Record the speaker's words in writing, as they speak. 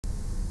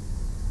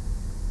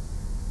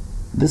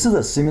This is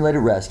a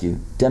simulated rescue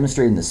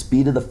demonstrating the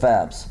speed of the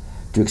F.E.P.S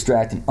to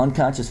extract an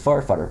unconscious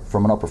firefighter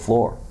from an upper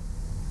floor.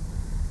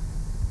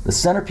 The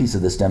centerpiece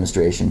of this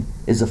demonstration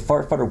is a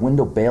Firefighter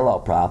Window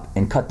Bailout Prop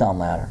and cut-down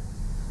ladder.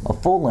 A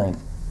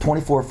full-length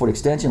 24-foot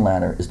extension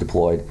ladder is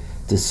deployed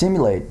to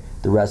simulate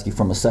the rescue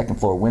from a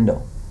second-floor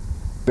window.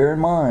 Bear in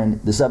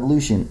mind, this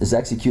evolution is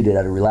executed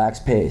at a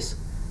relaxed pace.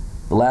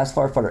 The last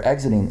firefighter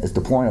exiting is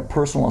deploying a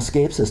personal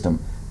escape system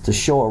to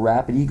show a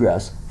rapid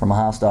egress from a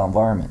hostile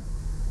environment.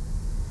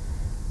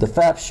 The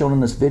F.E.P.S shown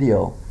in this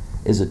video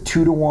is a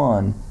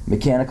 2-to-1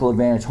 mechanical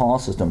advantage haul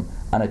system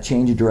on a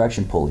change of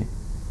direction pulley.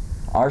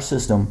 Our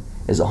system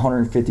is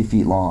 150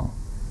 feet long.